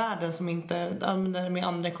delar av världen som inte använder med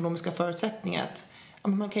andra ekonomiska förutsättningar.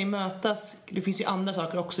 Man kan ju mötas, det finns ju andra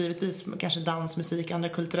saker också givetvis, kanske dans, musik, andra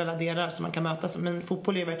kulturella delar som man kan mötas, men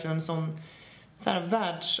fotboll är verkligen en sån så här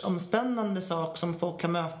världsomspännande sak som folk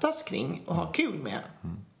kan mötas kring och ha kul med.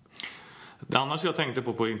 Det annars jag tänkte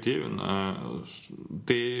på intervjun,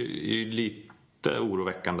 det är ju lite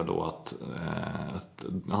oroväckande då att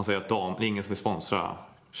han säger att ingen vill sponsra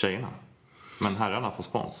tjejerna, men herrarna får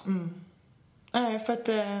spons. Nej, för att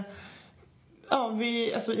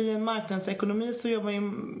alltså i en marknadsekonomi så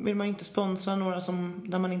vill man ju inte sponsra några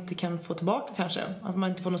där man inte kan få tillbaka kanske. Att man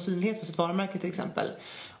inte får någon synlighet för sitt varumärke till exempel.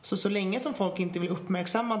 Så länge som folk inte vill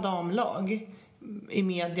uppmärksamma damlag i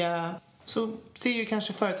media, så ser ju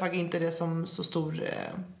kanske företag inte det som så stor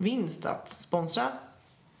vinst att sponsra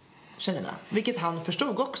tjejerna. Vilket han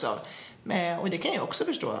förstod också. Och det kan jag också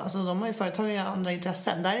förstå. Alltså de har ju företag i andra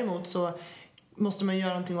intressen. Däremot så måste man göra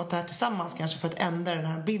någonting åt det här tillsammans kanske för att ändra den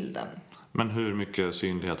här bilden. Men hur mycket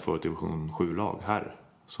synlighet får ett division 7-lag här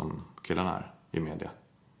som killarna är i media?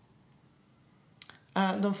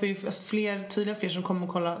 De får ju tydliga fler som kommer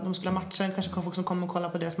och kolla. De skulle ha matcher, kanske folk som kommer och kolla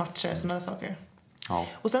på deras matcher, sådana saker. Ja.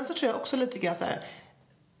 Och sen så tror jag också lite grann så här,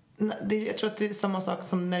 jag tror att det är samma sak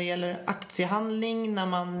som när det gäller aktiehandling, när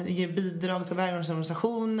man ger bidrag till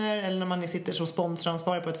välgörenhetsorganisationer eller när man sitter som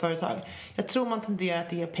sponsoransvarig på ett företag. Jag tror man tenderar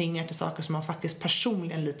att ge pengar till saker som man faktiskt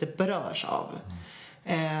personligen lite berörs av.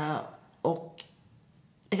 Och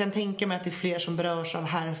jag kan tänka mig att det är fler som berörs av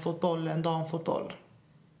herrfotboll än damfotboll.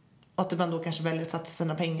 Och att man då kanske väljer att satsa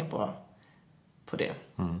sina pengar på det.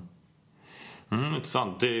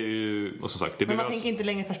 Intressant. Det är ju, och som sagt, det men man tänker inte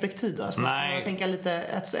längre perspektiv då. Alltså Nej. man tänker lite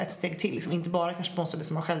ett steg till. Liksom. Inte bara kanske sponsra det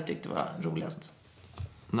som man själv tyckte var roligast.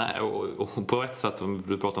 Nej, och på ett sätt, om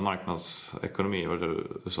du pratar marknadsekonomi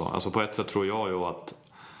och så, alltså på ett sätt tror jag ju att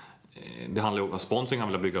det handlar ju om att sponsring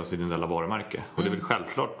vill bygga sitt individuella varumärke. Och det är väl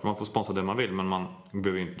självklart, man får sponsra det man vill, men man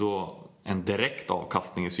behöver inte då en direkt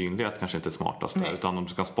avkastning i synlighet kanske inte är smartast. Utan om du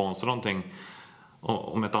ska sponsra någonting,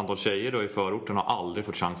 om ett antal tjejer då i förorten har aldrig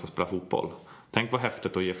fått chans att spela fotboll. Tänk vad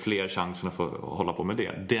häftigt att ge fler chansen att få hålla på med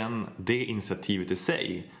det. Det initiativet i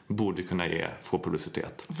sig borde kunna få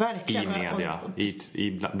publicitet. Verkligen. I media,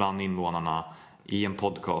 bland invånarna, i en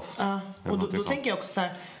podcast. Ja, och då tänker jag också så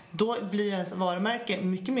här, då blir ens varumärke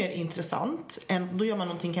mycket mer intressant. Då gör man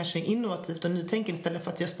någonting kanske innovativt och nytänkande istället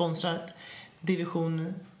för att jag sponsrar ett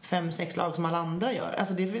division 5-6 lag som alla andra gör.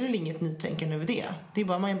 Alltså det är väl inget nytänkande över det. Det är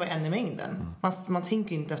bara, man är bara en i mängden. Man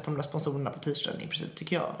tänker inte ens på de där sponsorerna på t-shirten i princip,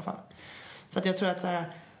 tycker jag i alla fall. Så att jag tror att så här,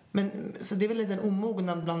 så det är väl lite en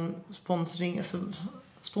omognad bland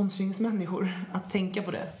sponsringsmänniskor att tänka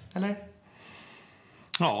på det, eller?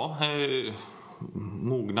 Ja,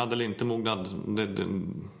 mognad eller inte mognad,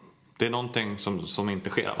 det är någonting som inte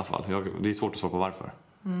sker i alla fall. Det är svårt att svara på varför.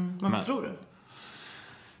 Men vad tror du?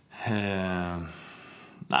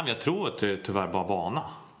 Nej, men jag tror att det är tyvärr bara vana.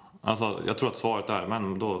 Alltså, jag tror att svaret är,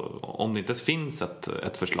 men då, om det inte ens finns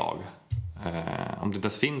ett förslag, om det inte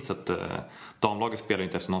ens finns damlaget spelar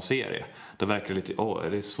inte ens någon serie, det verkar lite,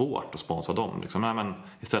 det är svårt att sponsra dem liksom. Nej, men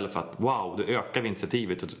istället för att, wow, du ökar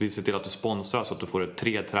initiativet, vi ser till att du sponsrar så att du får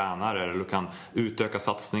 3 tränare, eller du kan utöka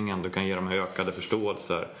satsningen, du kan ge dem ökade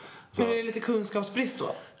förståelser. Så. Men är det lite kunskapsbrist då?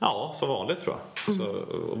 Ja, som vanligt tror jag. Så,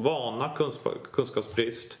 vana,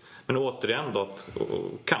 kunskapsbrist. Men återigen då,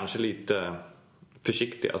 kanske lite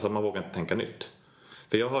försiktig. Alltså man vågar inte tänka nytt.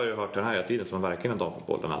 För jag har ju hört den här hela tiden som verkligen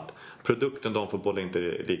damfotbollen, att produkten damfotboll är inte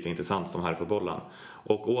lika intressant som herrfotbollen.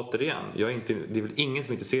 Och återigen, det är väl ingen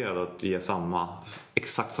som är intresserad av att ge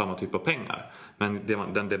exakt samma typ av pengar. Men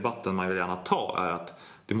den debatten man vill gärna ta är att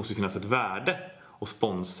det måste finnas ett värde att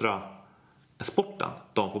sponsra sporten,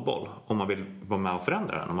 damfotboll, om man vill vara med och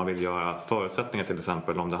förändra den. Om man vill göra förutsättningar, till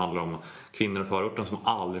exempel om det handlar om kvinnor i förorten som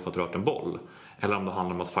aldrig fått rört en boll. Eller om det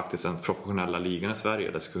handlar om att faktiskt en professionella ligan i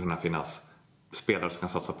Sverige, där ska kunna finnas spelare som kan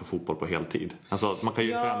satsa på fotboll på heltid. Alltså man kan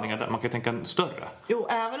ju förändringar där, man kan tänka större. Jo,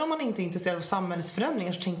 även om man inte är intresserad av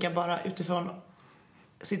samhällsförändringar, så tänker jag bara utifrån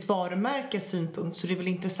sitt varumärkes synpunkt, så det är väl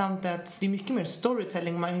intressant att det är mycket mer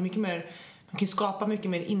storytelling, man kan skapa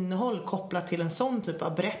mycket mer innehåll kopplat till en sån typ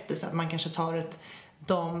av berättelse. Att man kanske tar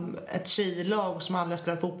ett tjejlag som aldrig har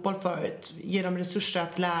spelat fotboll förut, ger dem resurser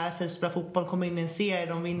att lära sig spela fotboll, kommer in i en serie,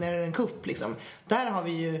 de vinner en cup liksom. Där har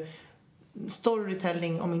vi ju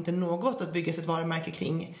storytelling, om inte något, att bygga sitt varumärke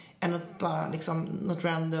kring, än att bara liksom något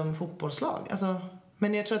random fotbollslag. Alltså,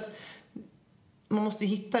 men jag tror att man måste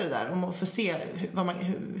hitta det där och man får se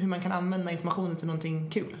hur man kan använda informationen till någonting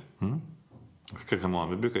kul.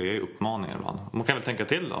 Vi brukar ge uppmaningar ibland. Man kan väl tänka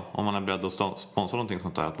till då, om man är beredd att sponsra någonting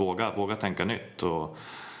sånt där, att våga tänka nytt och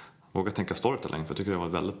våga tänka storytelling, för jag tycker det var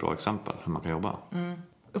ett väldigt bra exempel hur man kan jobba.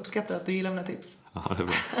 Uppskattar att du gillar mina tips. Ja, det är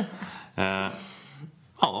bra.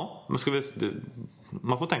 Ja, men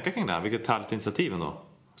man får tänka kring det här, vilket härligt initiativ ändå.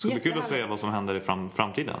 Det ska bli kul att se vad som händer i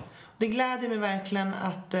framtiden. Det gläder mig verkligen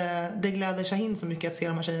att det gläder Shahin så mycket att se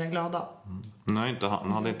de här tjejerna glada.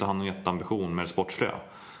 Han hade inte någon jätteambition med det sportsliga.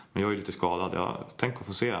 Men jag är lite skadad. Jag tänker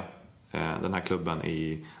få se den här klubben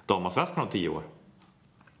i damallsvenskan om 10 år.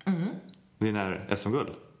 Det är när SM-guld.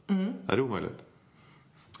 Är det omöjligt?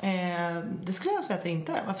 Det skulle jag säga att det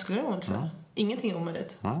inte är. Varför skulle det vara omöjligt för? Ingenting är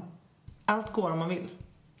omöjligt. Allt går om man vill.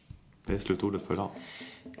 Det är slutordet för idag.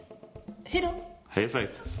 Hej då! Hej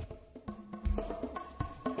Svejs!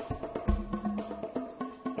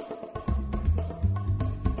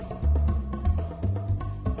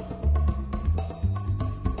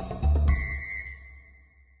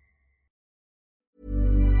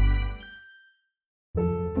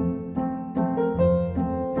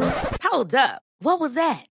 Hold up. What was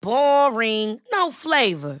that? Boring. No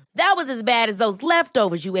flavor. That was as bad as those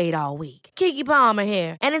leftovers you ate all week. Keke Palmer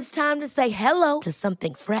here, and it's time to say hello to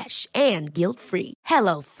something fresh and guilt-free.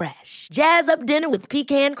 Hello Fresh. Jazz up dinner with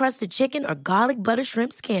pecan-crusted chicken or garlic butter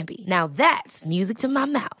shrimp scampi. Now that's music to my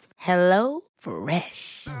mouth. Hello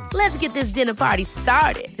Fresh. Let's get this dinner party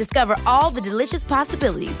started. Discover all the delicious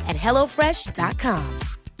possibilities at hellofresh.com.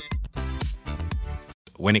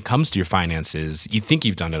 When it comes to your finances, you think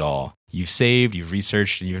you've done it all. You've saved, you've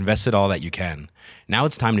researched, and you've invested all that you can. Now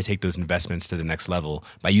it's time to take those investments to the next level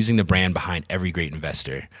by using the brand behind every great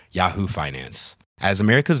investor, Yahoo Finance. As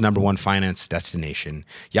America's #1 finance destination,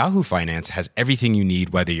 Yahoo Finance has everything you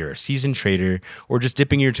need, whether you're a seasoned trader or just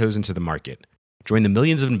dipping your toes into the market. Join the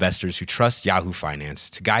millions of investors who trust Yahoo Finance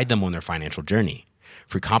to guide them on their financial journey.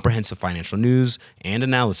 For comprehensive financial news and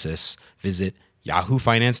analysis, visit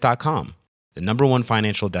yahoofinance.com, the #1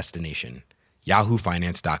 financial destination,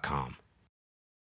 yahoofinance.com.